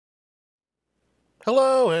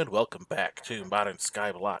Hello and welcome back to Modern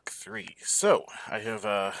Skyblock 3. So, I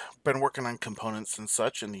have been working on components and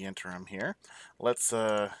such in the interim here. Let's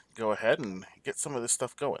go ahead and get some of this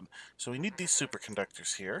stuff going. So we need these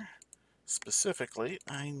superconductors here. Specifically,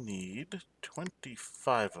 I need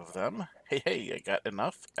 25 of them. Hey, I got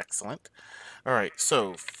enough. Excellent. Alright,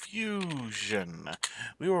 so fusion.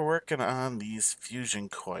 We were working on these fusion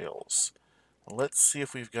coils. Let's see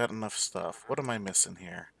if we've got enough stuff. What am I missing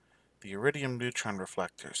here? The iridium neutron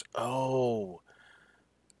reflectors. Oh,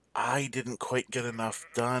 I didn't quite get enough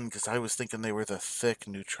done because I was thinking they were the thick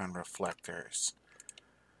neutron reflectors.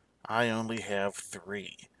 I only have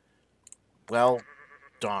 3. Well,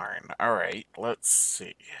 darn. Alright, let's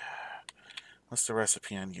see. What's the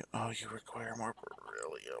recipe on you? Oh, you require more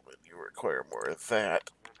beryllium and you require more of that.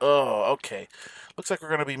 Oh, okay. Looks like we're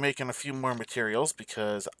going to be making a few more materials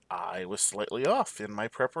because I was slightly off in my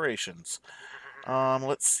preparations.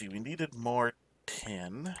 Let's see. We needed more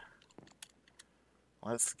tin.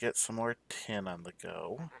 Let's get some more tin on the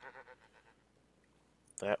go.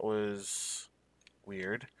 That was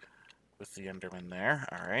weird with the Enderman there.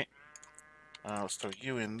 Alright. Let's throw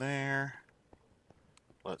you in there.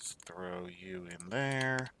 Let's throw you in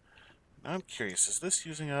there. Now I'm curious, is this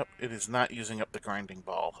using up? It is not using up the grinding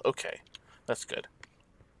ball. Okay, that's good.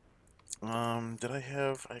 Did I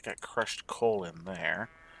have... I got crushed coal in there.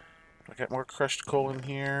 Do I got more crushed coal in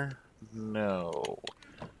here? No.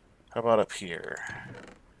 How about up here?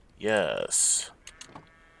 Yes.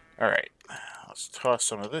 Alright, let's toss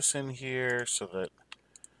some of this in here so that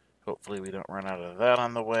hopefully we don't run out of that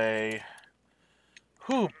on the way.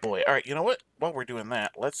 Whew, boy. Alright, you know what? While we're doing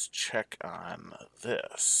that, let's check on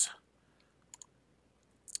this.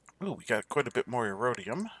 Ooh, we got quite a bit more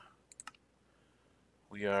iridium.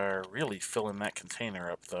 We are really filling that container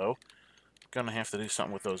up, though. Gonna have to do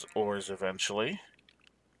something with those ores eventually.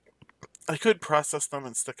 I could process them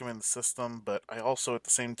and stick them in the system, but I also, at the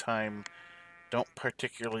same time, don't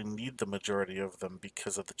particularly need the majority of them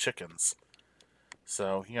because of the chickens.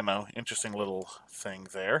 So, you know, interesting little thing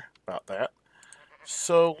there about that.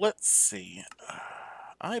 So, let's see.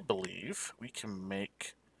 I believe we can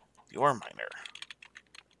make the ore miner.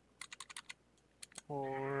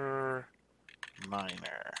 Ore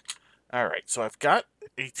miner. Alright, so I've got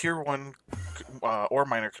a tier 1 ore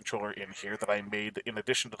miner controller in here that I made in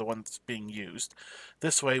addition to the one that's being used.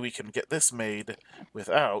 This way we can get this made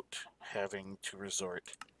without having to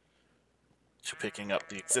resort to picking up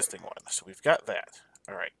the existing one. So we've got that.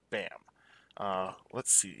 Alright, bam.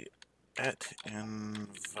 Let's see. At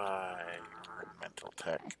environmental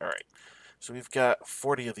tech. Alright. So we've got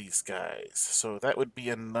 40 of these guys. So that would be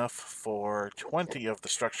enough for 20 of the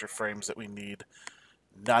structure frames that we need.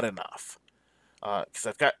 Not enough. Because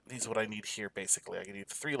I've got these what I need here, basically. I need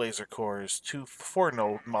 3 laser cores, 4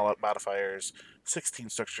 node modifiers, 16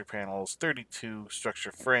 structure panels, 32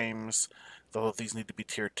 structure frames, though these need to be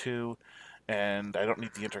tier 2, and I don't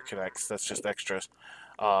need the interconnects, that's just extras.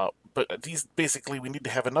 But these, basically, we need to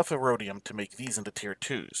have enough iridium to make these into tier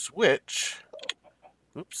 2s, which,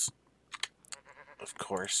 oops, of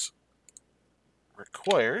course,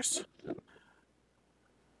 requires...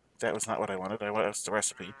 That was not what I wanted. I wanted the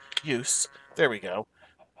recipe. Use. There we go.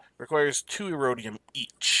 Requires 2 iridium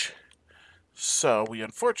each. So we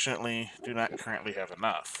unfortunately do not currently have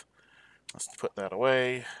enough. Let's put that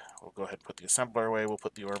away. We'll go ahead and put the assembler away. We'll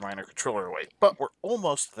put the ore miner controller away. But we're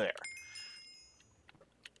almost there.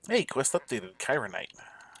 Hey, quest updated. Chironite.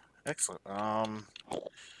 Excellent. Alright,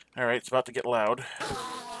 it's about to get loud.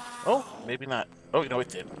 Oh, maybe not. Oh, no, it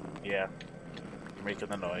did. Yeah. You're making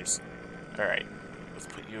the noise. Alright. Let's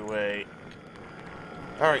put you away.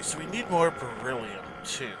 Alright, so we need more beryllium,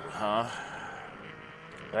 too, huh?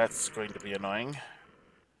 That's going to be annoying.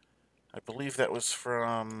 I believe that was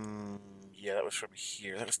from... Yeah, that was from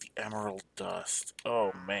here. That was the emerald dust.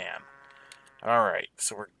 Oh, man. Alright,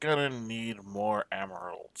 so we're gonna need more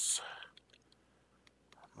emeralds.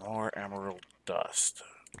 More emerald dust.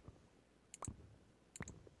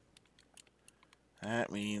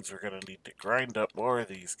 That means we're gonna need to grind up more of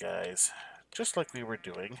these guys. Just like we were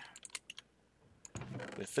doing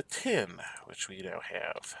with the tin, which we now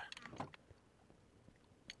have.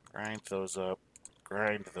 Grind those up.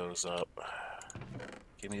 Grind those up.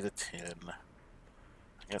 Give me the tin.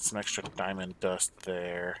 I got some extra diamond dust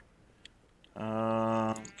there.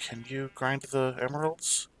 Can you grind the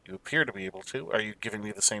emeralds? You appear to be able to. Are you giving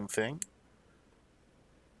me the same thing?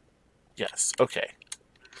 Yes, okay.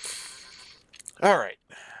 Alright,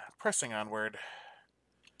 pressing onward.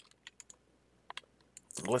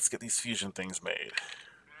 Let's get these fusion things made.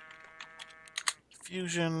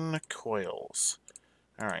 Fusion coils.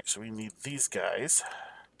 Alright, so we need these guys.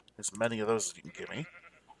 as many of those as you can give me.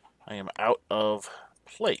 I am out of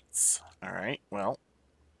plates. Alright, well,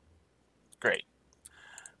 great.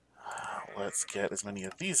 Let's get as many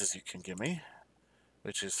of these as you can give me,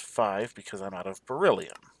 which is 5 because I'm out of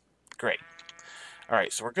beryllium. Great.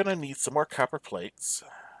 Alright, so we're going to need some more copper plates,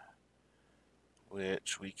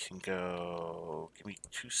 which we can go... Give me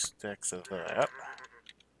 2 stacks of that.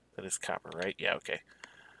 That is copper, right? Yeah, okay.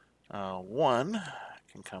 One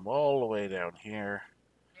can come all the way down here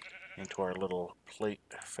into our little plate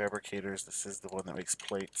fabricators. This is the one that makes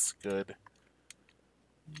plates good.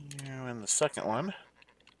 And the second one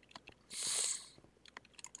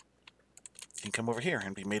can come over here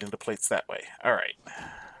and be made into plates that way. Alright.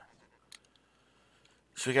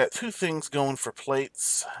 So we got 2 things going for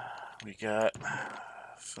plates. We got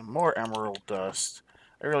some more emerald dust.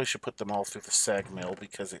 I really should put them all through the sag mill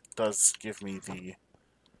because it does give me the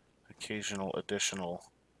occasional additional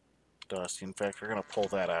dust. In fact, we're going to pull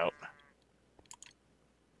that out.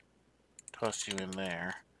 Toss you in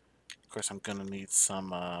there. Of course, I'm going to need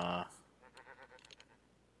some,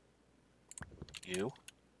 you.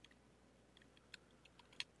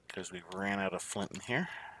 Because we ran out of flint in here.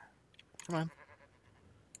 Come on.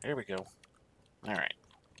 There we go. Alright.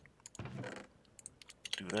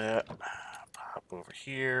 Do that. Pop over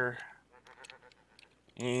here.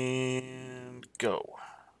 And go.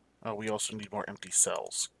 Oh, we also need more empty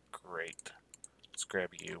cells. Great. Let's grab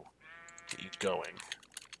you. Get you going.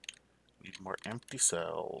 Need more empty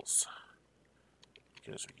cells.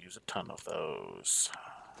 Because we use a ton of those.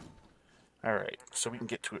 Alright, so we can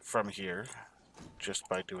get to it from here just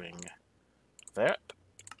by doing that.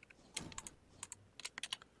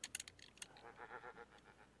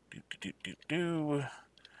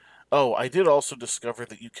 Oh, I did also discover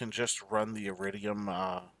that you can just run the iridium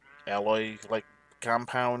alloy like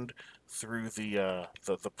compound through the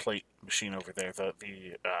plate machine over there, the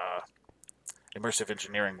immersive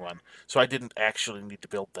engineering one. So I didn't actually need to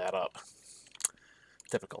build that up.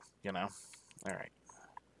 Typical, you know. All right.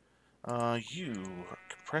 You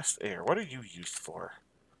compressed air. What are you used for?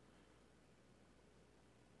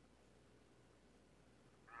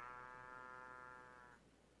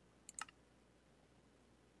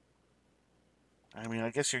 I mean, I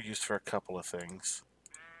guess you're used for a couple of things.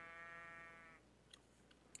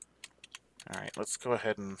 Alright, let's go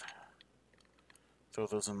ahead and throw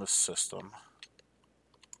those in the system.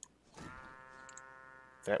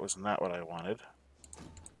 That was not what I wanted.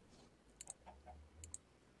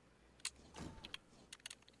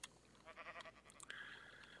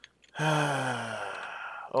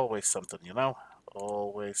 Always something, you know?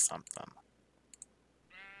 Always something.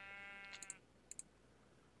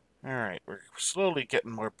 Alright, we're slowly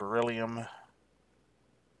getting more beryllium.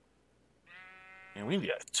 And we need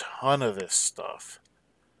a ton of this stuff.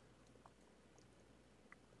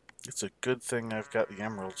 It's a good thing I've got the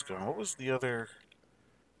emeralds going. What was the other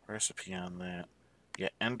recipe on that? Yeah,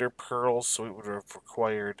 ender pearls, so it would have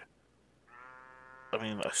required,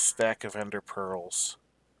 a stack of ender pearls.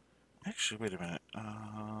 Actually, wait a minute.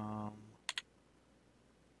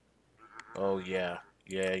 Oh, yeah.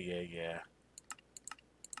 Yeah.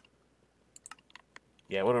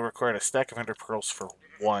 Yeah, it would have required a stack of ender pearls for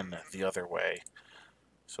one the other way.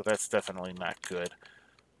 So that's definitely not good.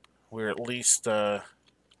 We're at least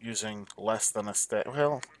using less than a stack.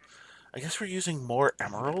 Well, I guess we're using more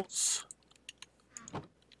emeralds.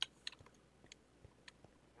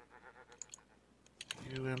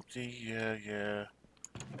 You empty, yeah.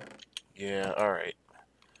 Yeah, alright.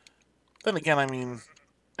 Then again,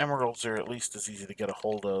 emeralds are at least as easy to get a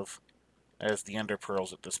hold of as the ender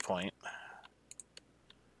pearls at this point.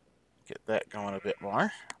 Get that going a bit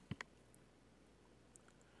more.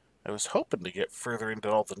 I was hoping to get further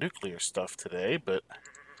into all the nuclear stuff today, but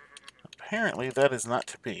apparently that is not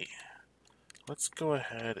to be. Let's go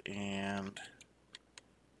ahead and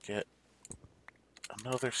get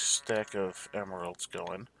another stack of emeralds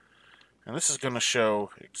going. And this is going to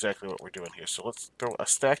show exactly what we're doing here. So let's throw a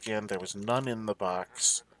stack in. There was none in the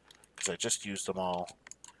box because I just used them all.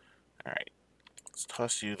 Alright, let's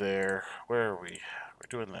toss you there. Where are we? We're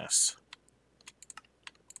doing this.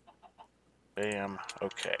 Bam.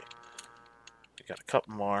 Okay. We got a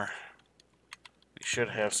couple more. We should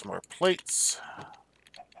have some more plates.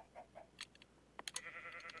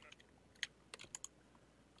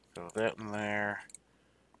 Throw that in there.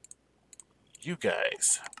 You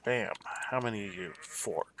guys. Bam. How many are you?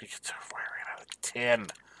 4. Because I ran out of 10.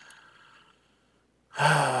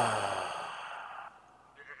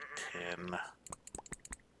 10.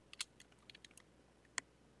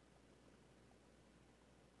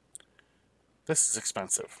 This is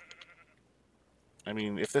expensive. I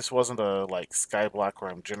mean, if this wasn't a, like, Skyblock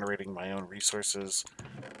where I'm generating my own resources,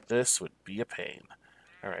 this would be a pain.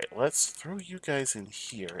 Alright, let's throw you guys in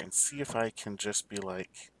here and see if I can just be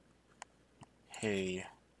like, hey,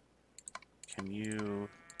 can you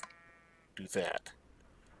do that?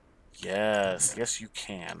 Yes, yes you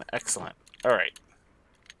can. Excellent. Alright,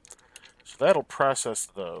 so that'll process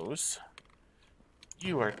those.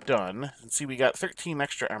 You are done. And see, we got 13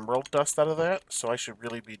 extra emerald dust out of that, so I should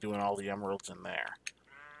really be doing all the emeralds in there.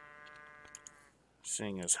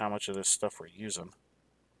 Seeing as how much of this stuff we're using.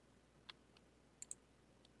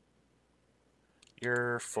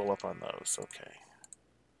 You're full up on those, okay.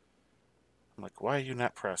 I'm like, why are you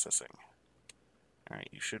not processing? Alright,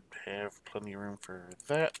 you should have plenty of room for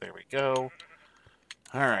that. There we go.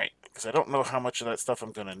 Alright, because I don't know how much of that stuff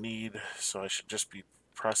I'm going to need, so I should just be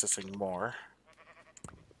processing more.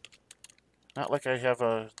 Not like I have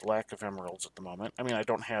a lack of emeralds at the moment. I mean, I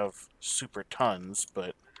don't have super tons,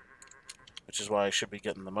 but which is why I should be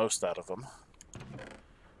getting the most out of them.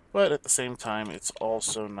 But at the same time, it's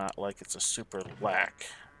also not like it's a super lack.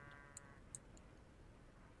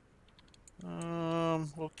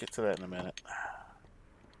 We'll get to that in a minute.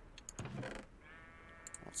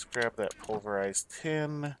 Let's grab that pulverized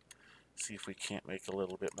tin. See if we can't make a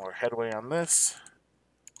little bit more headway on this.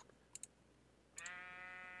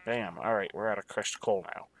 Bam. Alright, we're out of crushed coal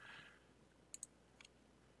now.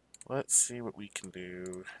 Let's see what we can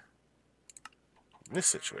do in this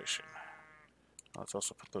situation. Let's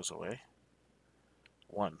also put those away.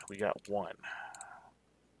 One. We got one.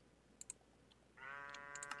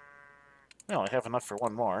 Well, I have enough for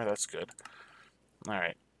one more. That's good.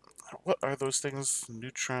 Alright. What are those things?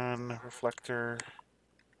 Neutron reflector.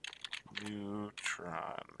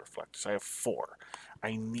 Neutron reflectors. I have 4.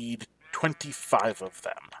 I need 25 of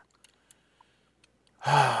them.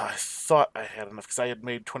 I thought I had enough because I had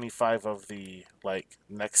made 25 of the, like,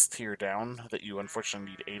 next tier down that you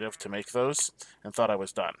unfortunately need 8 of to make those, and thought I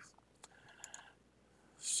was done.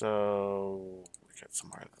 So we got some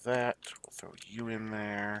more of that. We'll throw you in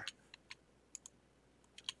there.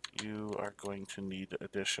 You are going to need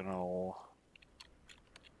additional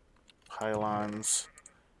pylons,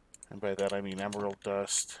 and by that I mean emerald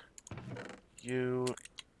dust. You,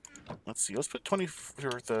 let's see, let's put 20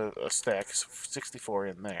 for the stack, 64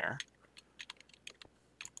 in there,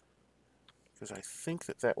 because I think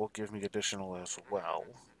that that will give me additional as well.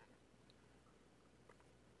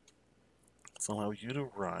 Let's allow you to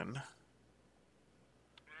run.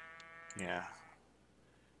 Yeah.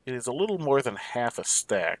 It is a little more than half a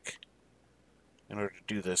stack in order to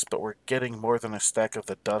do this, but we're getting more than a stack of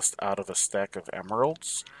the dust out of a stack of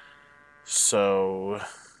emeralds. So,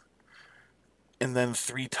 and then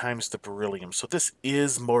 3 times the beryllium. So this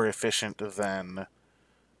is more efficient than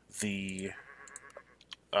the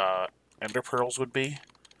ender pearls would be,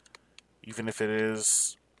 even if it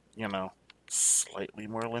is, you know, slightly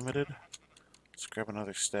more limited. Let's grab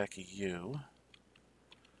another stack of you.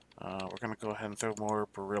 We're going to go ahead and throw more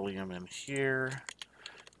beryllium in here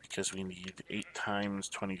because we need 8 times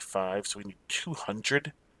 25, so we need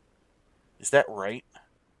 200. Is that right?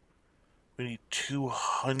 We need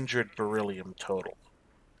 200 beryllium total.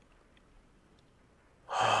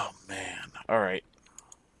 Oh, man. Alright.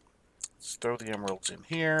 Let's throw the emeralds in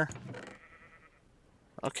here.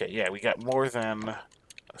 Okay, yeah, we got more than a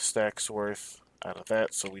stack's worth out of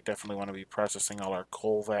that, so we definitely want to be processing all our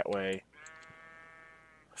coal that way.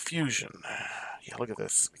 Fusion. Yeah, look at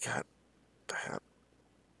this. We got that.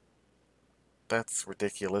 That's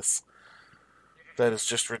ridiculous. That is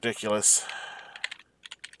just ridiculous.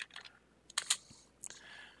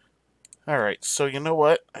 Alright, so you know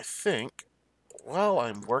what? I think while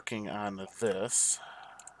I'm working on this,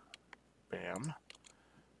 bam.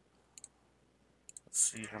 Let's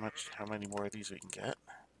see how many more of these we can get.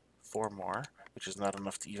 4 more, which is not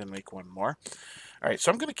enough to even make 1 more. Alright,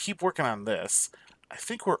 so I'm going to keep working on this. I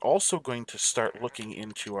think we're also going to start looking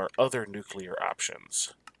into our other nuclear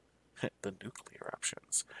options. The nuclear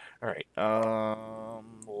options. Alright,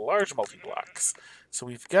 large multi-blocks. So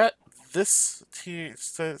we've got this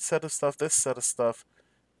set of stuff, this set of stuff.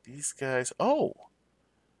 These guys... Oh!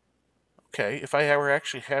 Okay, if I were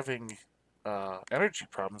actually having energy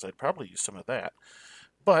problems, I'd probably use some of that.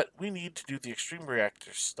 But we need to do the extreme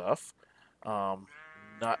reactor stuff.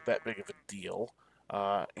 Not that big of a deal.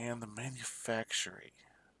 And the manufacturing.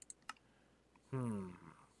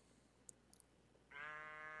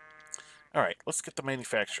 Alright, let's get the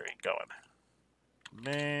manufacturing going.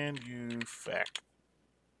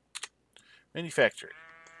 Manufacturing.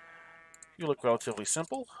 You look relatively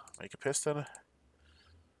simple. Make a piston.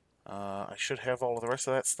 I should have all of the rest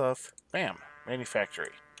of that stuff. Bam!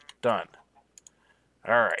 Manufacturing. Done.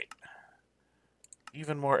 Alright.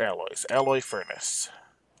 Even more alloys. Alloy furnace.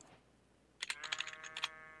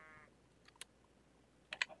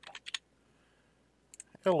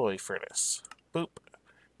 Alloy furnace. Boop.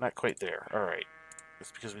 Not quite there. Alright.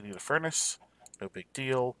 It's because we need a furnace. No big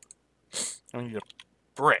deal. And we need a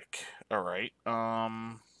brick. Alright.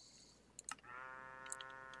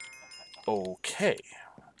 Okay.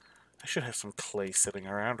 I should have some clay sitting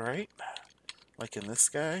around, right? Like in this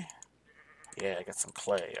guy? Yeah, I got some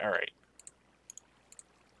clay. Alright.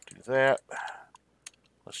 Do that.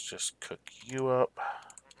 Let's just cook you up.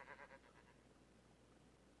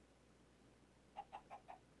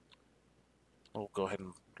 We'll go ahead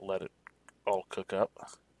and let it all cook up.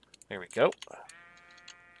 There we go.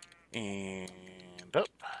 And up.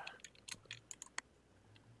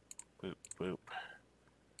 Boop, boop.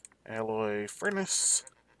 Alloy furnace.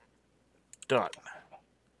 Done.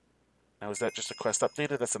 Now, is that just a quest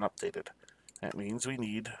updated? That's an updated. That means we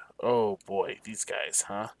need... Oh, boy. These guys,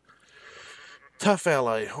 huh? Tough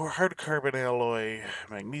alloy, or hard carbon alloy,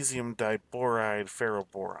 magnesium diboride,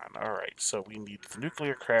 ferroboron. Alright, so we need the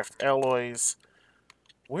nuclear craft alloys.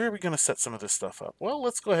 Where are we going to set some of this stuff up? Well,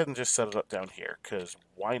 let's go ahead and just set it up down here, because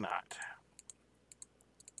why not?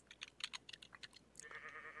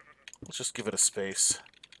 Let's just give it a space.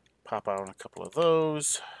 Pop out a couple of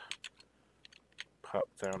those. Pop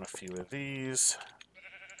down a few of these.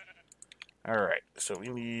 Alright, so we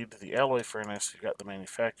need the alloy furnace. We've got the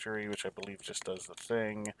manufactory, which I believe just does the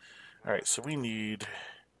thing. Alright, so we need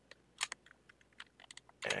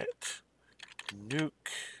at nuke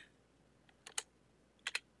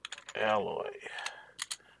alloy.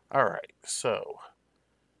 Alright, so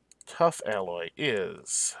tough alloy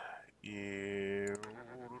is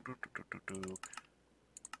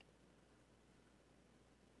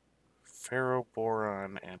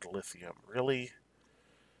ferroboron and lithium. Really?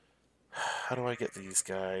 How do I get these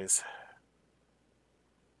guys?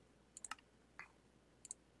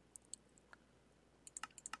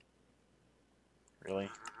 Really?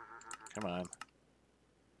 Come on.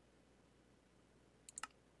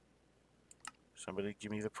 Somebody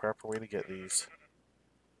give me the proper way to get these.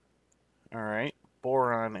 Alright,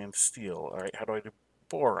 boron and steel. Alright, how do I do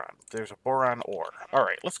boron? There's a boron ore.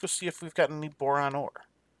 Alright, let's go see if we've got any boron ore.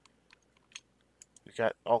 We've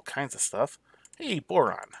got all kinds of stuff. Hey,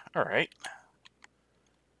 boron. Alright.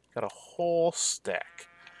 Got a whole stack.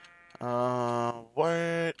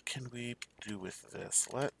 What can we do with this?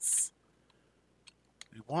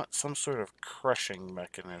 We want some sort of crushing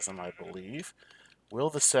mechanism, I believe. Will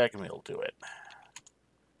the sag mill do it?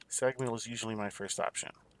 Sag mill is usually my first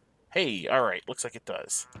option. Hey, alright, looks like it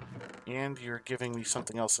does. And you're giving me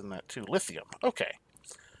something else in that too. Lithium. Okay.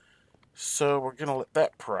 So we're going to let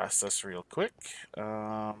that process real quick.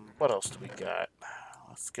 What else do we got?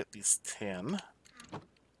 Let's get these 10.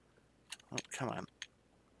 Oh, come on.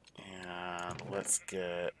 And let's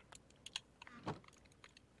get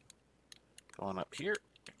going up here.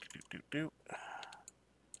 We're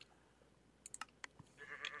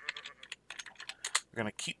going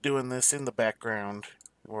to keep doing this in the background,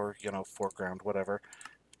 or, you know, foreground, whatever,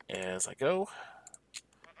 as I go,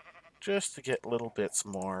 just to get little bits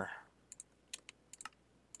more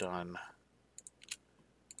done.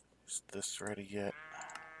 Is this ready yet?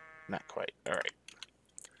 Not quite. Alright.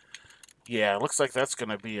 Yeah, looks like that's going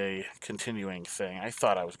to be a continuing thing. I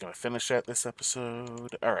thought I was going to finish that this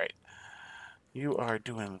episode. Alright. You are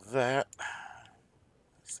doing that.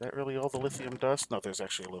 Is that really all the lithium dust? No, there's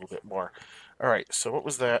actually a little bit more. Alright, so what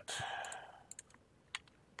was that?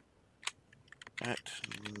 At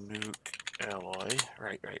nuke alloy.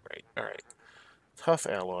 Right. Alright. Tough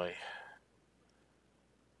alloy.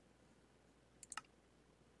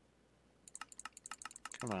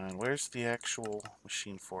 Come on, where's the actual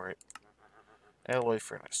machine for it? Alloy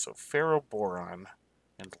furnace. So ferroboron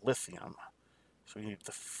and lithium. So we need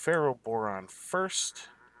the ferroboron first,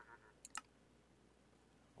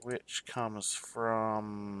 which comes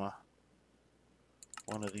from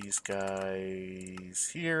one of these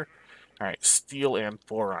guys here. Alright, steel and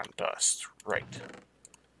boron dust. Right.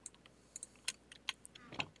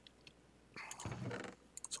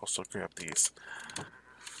 Let's also grab these.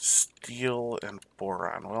 Steel and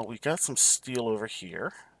boron. Well, we got some steel over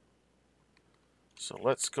here. So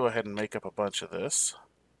let's go ahead and make up a bunch of this.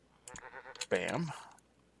 Bam.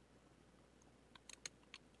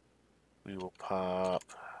 We will pop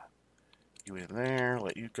you in there,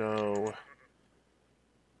 let you go.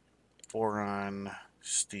 Boron,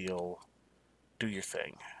 steel, do your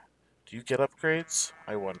thing. Do you get upgrades?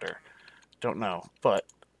 I wonder. Don't know, but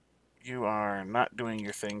you are not doing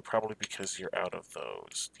your thing probably because you're out of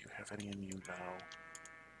those. Do you have any in you? No.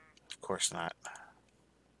 Of course not.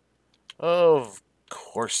 Of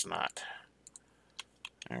course not.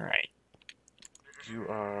 Alright. You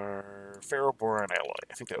are ferroboron alloy.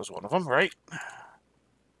 I think that was one of them, right?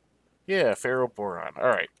 Yeah, ferroboron.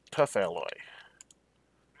 Alright, tough alloy.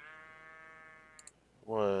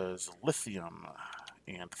 Was lithium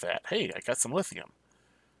and that. Hey, I got some lithium.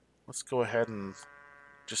 Let's go ahead and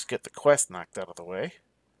just get the quest knocked out of the way.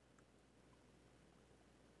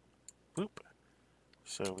 Boop.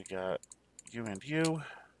 So we got you and you.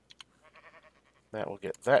 That will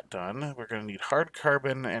get that done. We're going to need hard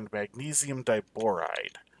carbon and magnesium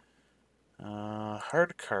diboride.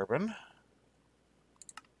 Hard carbon.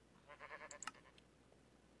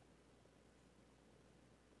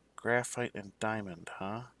 Graphite and diamond,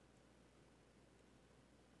 huh?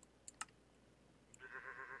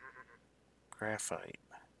 Graphite.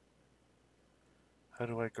 How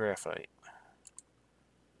do I graphite?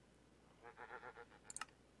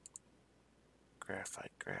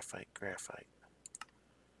 Graphite, graphite, graphite.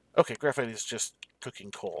 Okay, graphite is just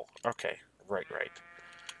cooking coal. Okay, right.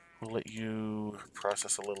 We'll let you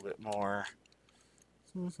process a little bit more.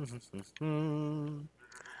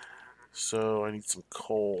 So I need some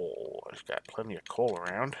coal. I've got plenty of coal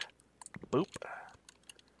around. Boop.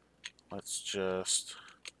 Let's just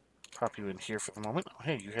pop you in here for the moment. Oh,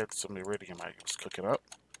 hey, you had some iridium I was cooking up.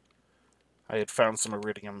 I had found some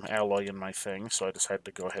iridium alloy in my thing, so I decided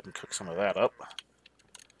to go ahead and cook some of that up.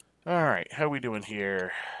 Alright, how we doing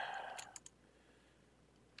here?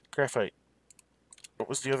 Graphite. What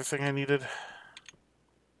was the other thing I needed?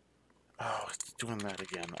 Oh, it's doing that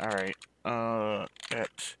again. Alright.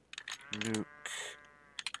 At nuke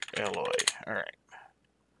alloy. Alright.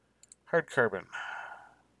 Hard carbon.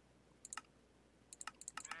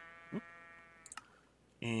 Oop.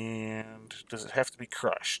 And does it have to be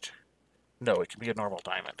crushed? No, it can be a normal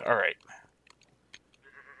diamond. Alright.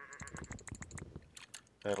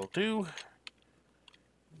 That'll do.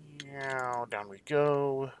 Now, down we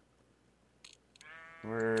go.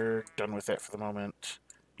 We're done with that for the moment.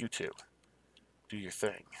 You two, do your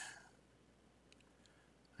thing.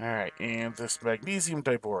 Alright, and this magnesium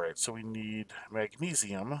diboride. So we need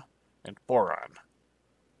magnesium and boron.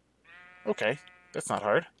 Okay, that's not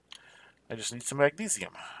hard. I just need some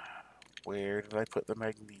magnesium. Where did I put the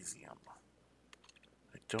magnesium?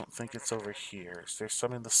 I don't think it's over here. Is there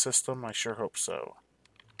some in the system? I sure hope so.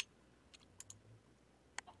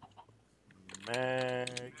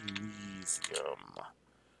 Magnesium.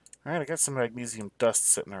 Alright, I got some magnesium dust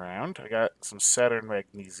sitting around. I got some Saturn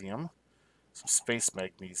magnesium, some space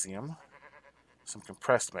magnesium, some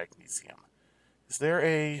compressed magnesium. Is there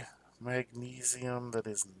a magnesium that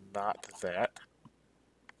is not that?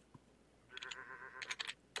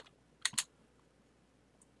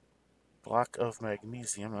 Block of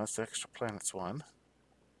magnesium, that's the extra planets one.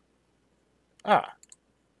 Ah,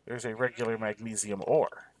 there's a regular magnesium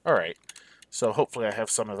ore. Alright, so hopefully I have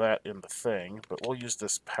some of that in the thing, but we'll use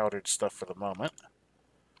this powdered stuff for the moment.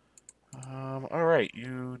 Alright,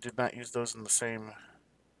 you did not use those in the same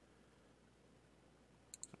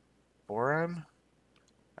boron?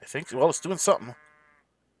 I think, well, it's doing something.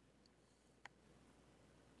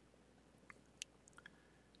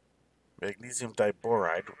 Magnesium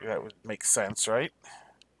diboride, that would make sense, right?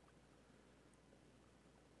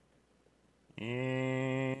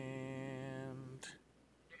 And...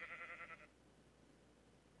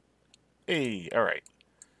 hey, alright.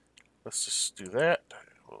 Let's just do that.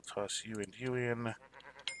 We'll toss you and you in.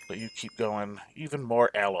 Let you keep going. Even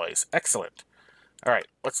more alloys. Excellent. Alright,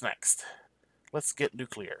 what's next? Let's get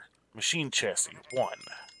nuclear. Machine chassis, 1.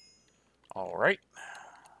 Alright.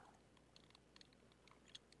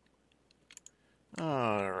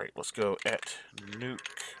 Alright, let's go at nuke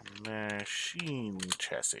machine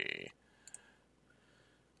chassis.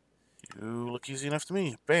 You look easy enough to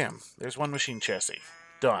me. Bam, there's one machine chassis.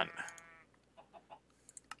 Done.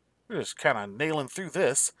 We're just kind of nailing through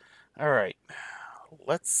this. Alright,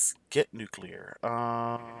 let's get nuclear.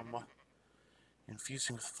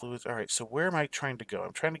 Infusing with fluids. Alright, so where am I trying to go?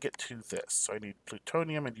 I'm trying to get to this. So I need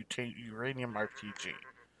plutonium and uranium RTG.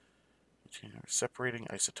 Separating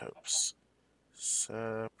isotopes.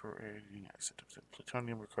 Separating isotopes.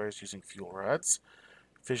 Plutonium requires using fuel rods.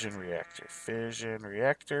 Fission reactor. Fission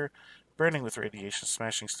reactor. Burning with radiation,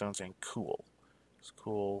 smashing stones, and cool. It's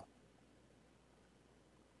cool.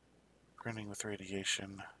 Burning with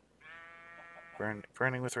radiation.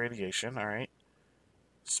 Burning with radiation, alright.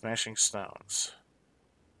 Smashing stones.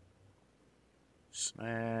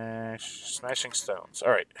 Smashing stones.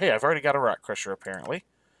 Alright. Hey, I've already got a rock crusher, apparently.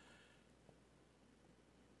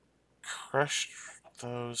 Crush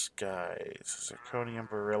those guys. Zirconium,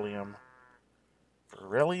 beryllium.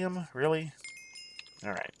 Beryllium? Really?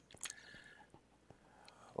 Alright.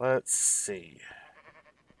 Let's see.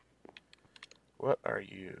 What are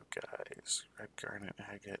you guys? Red garnet,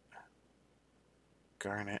 agate,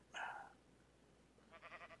 garnet.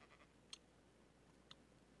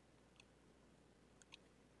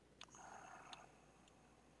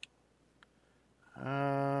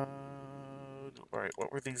 Alright,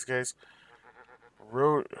 what were these guys?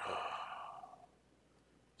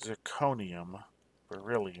 Zirconium,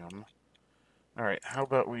 beryllium. Alright, how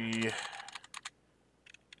about we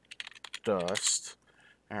dust?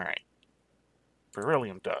 Alright,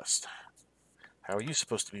 beryllium dust. How are you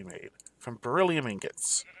supposed to be made? From beryllium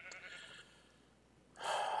ingots.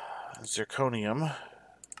 Zirconium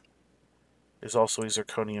is also a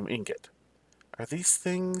zirconium ingot. Are these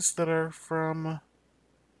things that are from,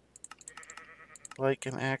 like,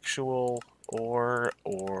 an actual ore,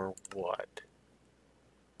 or what?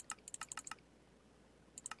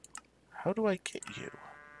 How do I get you?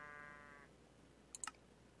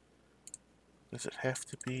 Does it have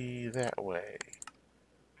to be that way?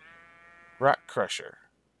 Rock crusher.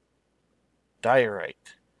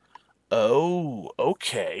 Diorite. Oh,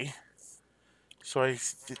 okay. So it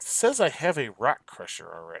says I have a rock crusher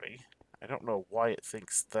already. I don't know why it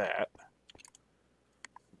thinks that.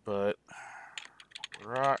 But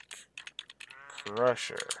rock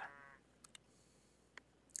crusher.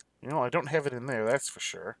 You know, I don't have it in there, that's for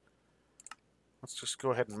sure. Let's just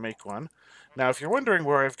go ahead and make one. Now, if you're wondering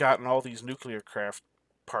where I've gotten all these nuclear craft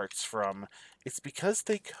parts from, it's because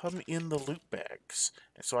they come in the loot bags.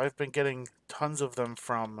 And so I've been getting tons of them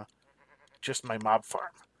from just my mob farm.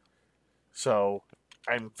 So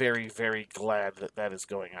I'm very, very glad that that is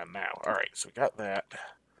going on now. Alright, so we got that.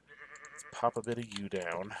 Let's pop a bit of you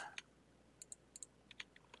down.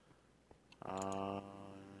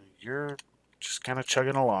 You're just kind of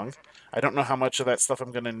chugging along. I don't know how much of that stuff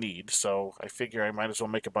I'm going to need, so I figure I might as well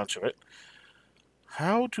make a bunch of it.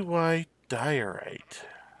 How do I diorite?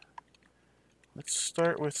 Let's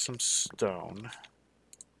start with some stone.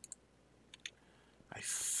 I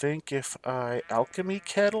think if I alchemy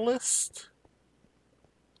catalyst,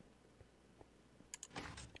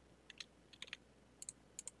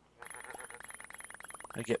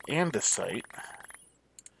 I get andesite,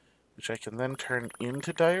 which I can then turn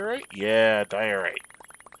into diorite? Yeah, diorite.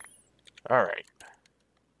 Alright.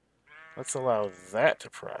 Let's allow that to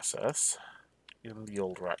process in the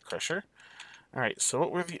old rock crusher. Alright, so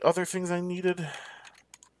what were the other things I needed?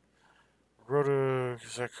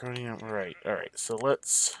 Rotozirconium, right. Alright, so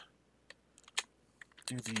let's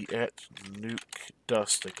do the nuke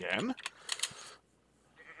dust again.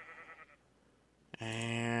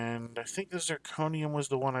 And I think the zirconium was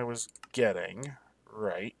the one I was getting.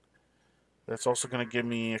 Right. That's also going to give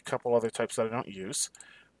me a couple other types that I don't use.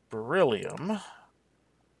 Beryllium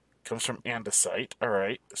comes from andesite.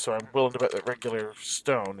 Alright, so I'm willing to bet that regular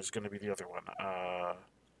stone is going to be the other one.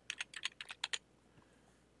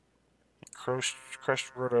 Crushed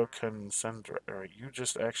rotoconsendrite. Alright, you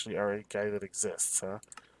just actually are a guy that exists, huh?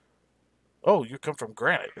 Oh, you come from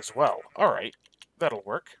granite as well. Alright, that'll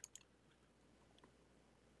work.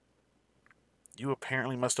 You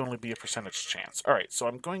apparently must only be a percentage chance. Alright, so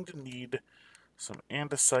I'm going to need some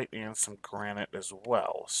andesite and some granite as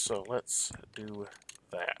well. So let's do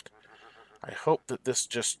that. I hope that this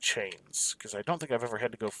just chains, because I don't think I've ever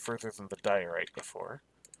had to go further than the diorite before.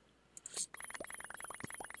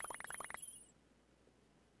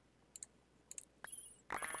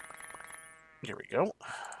 Here we go.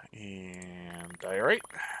 And diorite.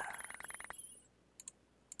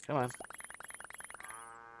 Come on.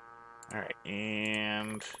 Alright,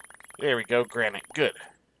 and there we go, granite. Good.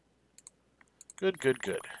 Good, good,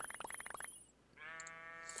 good.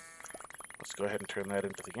 Let's go ahead and turn that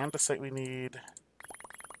into the andesite we need.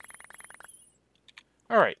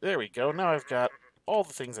 Alright, there we go. Now I've got all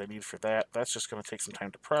the things I need for that. That's just going to take some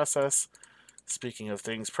time to process. Speaking of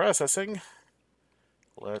things processing,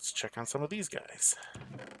 let's check on some of these guys.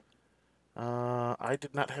 I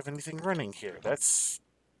did not have anything running here. That's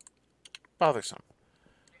bothersome.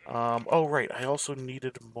 Oh, right. I also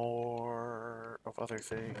needed more of other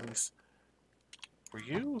things. Were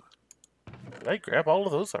you? Did I grab all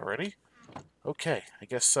of those already? Okay, I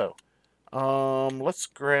guess so. Let's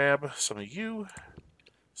grab some of you,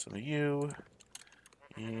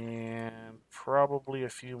 and probably a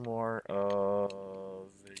few more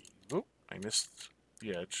of the... Oop, I missed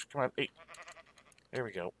the edge. Come on, 8. There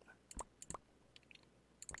we go.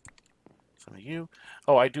 Some of you.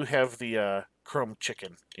 Oh, I do have the chrome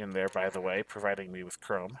chicken in there, by the way, providing me with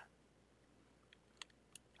chrome.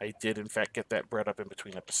 I did, in fact, get that bred up in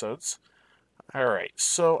between episodes. Alright,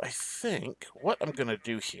 so I think what I'm going to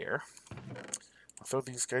do here, I'll throw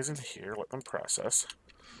these guys in here, let them process.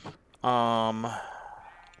 Throw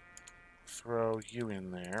you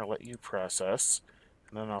in there, let you process,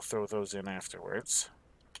 and then I'll throw those in afterwards.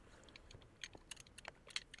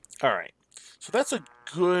 Alright, so that's a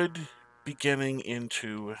good beginning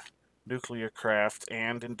into nuclear craft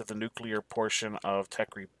and into the nuclear portion of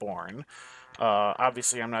Tech Reborn.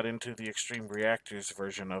 Obviously, I'm not into the extreme reactors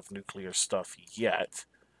version of nuclear stuff yet,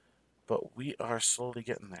 but we are slowly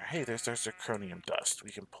getting there. Hey, there's zirconium dust.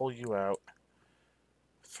 We can pull you out,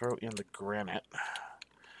 throw in the granite.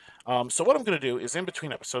 So what I'm going to do is, in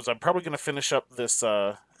between episodes, I'm probably going to finish up this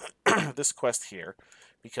this quest here,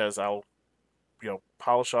 because I'll,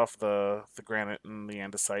 polish off the granite and the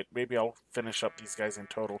andesite. Maybe I'll finish up these guys in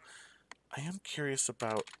total. I am curious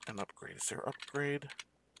about an upgrade. Is there an upgrade?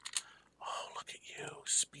 Oh, look at you.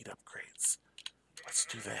 Speed upgrades. Let's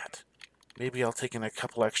do that. Maybe I'll take in a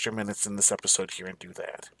couple extra minutes in this episode here and do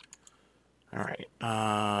that. Alright.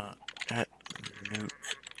 At nuke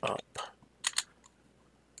up.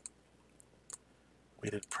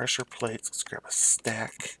 Weighted pressure plates. Let's grab a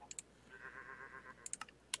stack.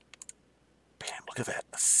 Bam, look at that.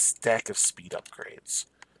 A stack of speed upgrades.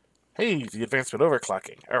 Hey, the advancement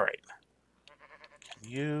overclocking. Alright. Can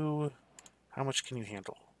you... How much can you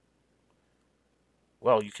handle?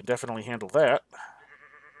 Well, you can definitely handle that.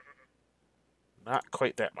 Not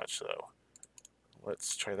quite that much, though.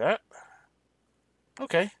 Let's try that.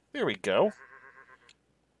 Okay, there we go.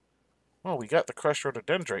 Well, we got the crushed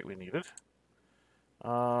rhododendrite we needed.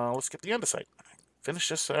 Let's get the andesite. Finish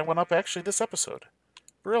this one up, actually, this episode.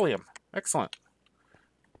 Beryllium. Excellent.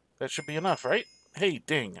 That should be enough, right? Hey,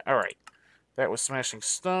 ding. Alright. That was smashing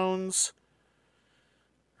stones.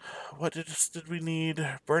 What did we need?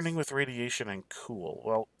 Burning with radiation and cool.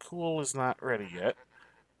 Well, cool is not ready yet.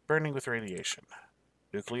 Burning with radiation.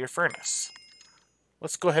 Nuclear furnace.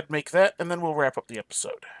 Let's go ahead and make that, and then we'll wrap up the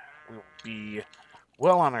episode. We'll be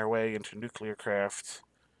well on our way into nuclear craft.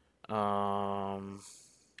 Nuclear...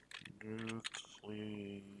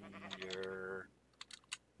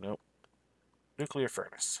 Nope. Nuclear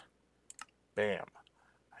furnace. Bam.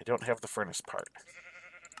 I don't have the furnace part.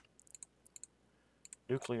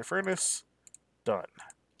 Nuclear furnace. Done.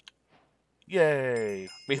 Yay!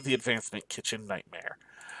 Made the advancement kitchen nightmare.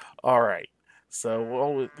 Alright. So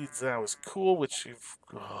all it needs now is cool, which you've...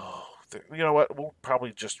 Oh, you know what? We'll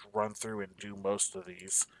probably just run through and do most of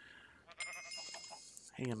these.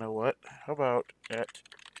 Hey, you know what? How about at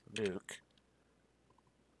nuke?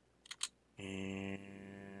 And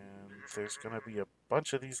there's going to be a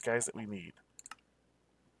bunch of these guys that we need.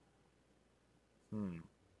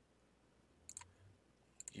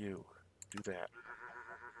 You. Do that.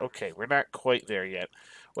 Okay, we're not quite there yet.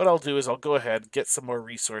 What I'll do is I'll go ahead, get some more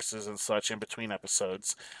resources and such in between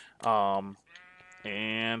episodes.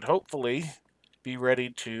 And hopefully be ready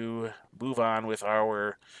to move on with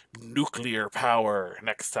our nuclear power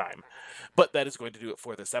next time. But that is going to do it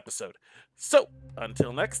for this episode. So,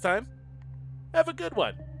 until next time, have a good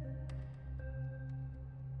one.